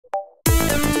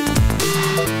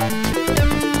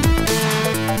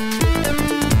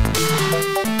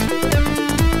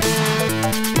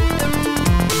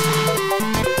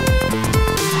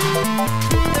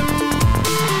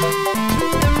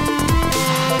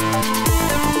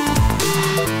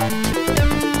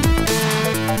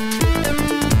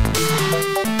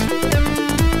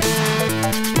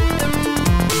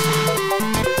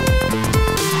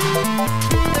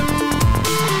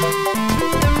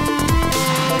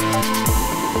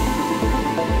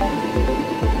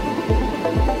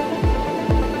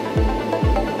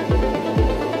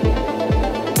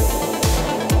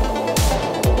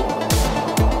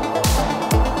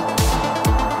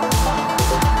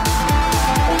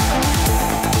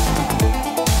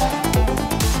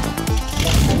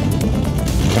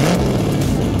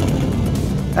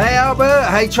Albert.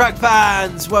 Hey track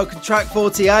fans, welcome to track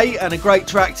 48 and a great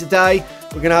track today.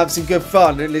 We're going to have some good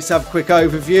fun. Let's have a quick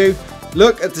overview.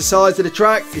 Look at the size of the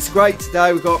track. It's great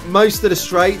today. We've got most of the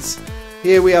straights.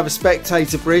 Here we have a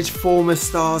spectator bridge, former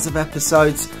stars of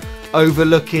episodes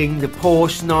overlooking the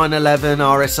Porsche 911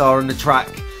 RSR on the track.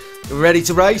 We're ready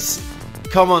to race?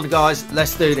 Come on guys,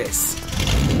 let's do this.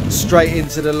 Straight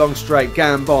into the long straight,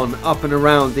 Gambon, up and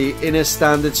around the inner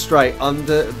standard straight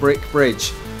under Brick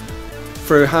Bridge.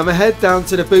 Through Hammerhead, down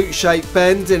to the boot-shaped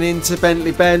bend and into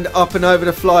Bentley Bend, up and over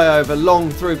the flyover, long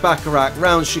through Bacharach,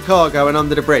 round Chicago and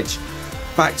under the bridge.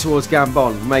 Back towards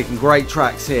Gambon, making great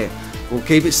tracks here. We'll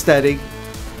keep it steady.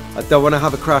 I don't want to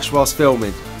have a crash whilst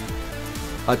filming.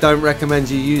 I don't recommend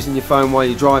you using your phone while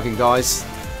you're driving, guys.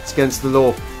 It's against the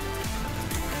law.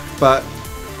 But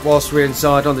whilst we're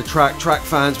inside on the track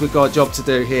fans, we've got a job to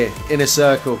do here. Inner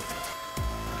circle.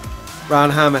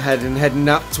 Round Hammerhead and heading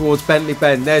up towards Bentley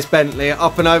Bend. There's Bentley,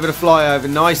 up and over the flyover.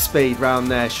 Nice speed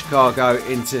round there. Chicago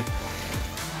into...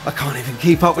 I can't even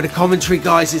keep up with the commentary,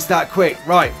 guys. It's that quick.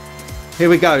 Right, here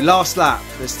we go. Last lap.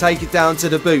 Let's take it down to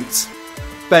the boots.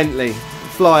 Bentley,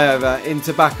 flyover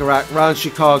into Bacharach, round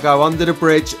Chicago, under the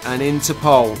bridge and into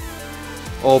pole.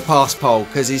 Or past pole,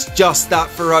 because it's just that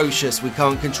ferocious. We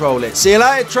can't control it. See you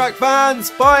later, track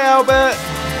fans. Bye, Albert.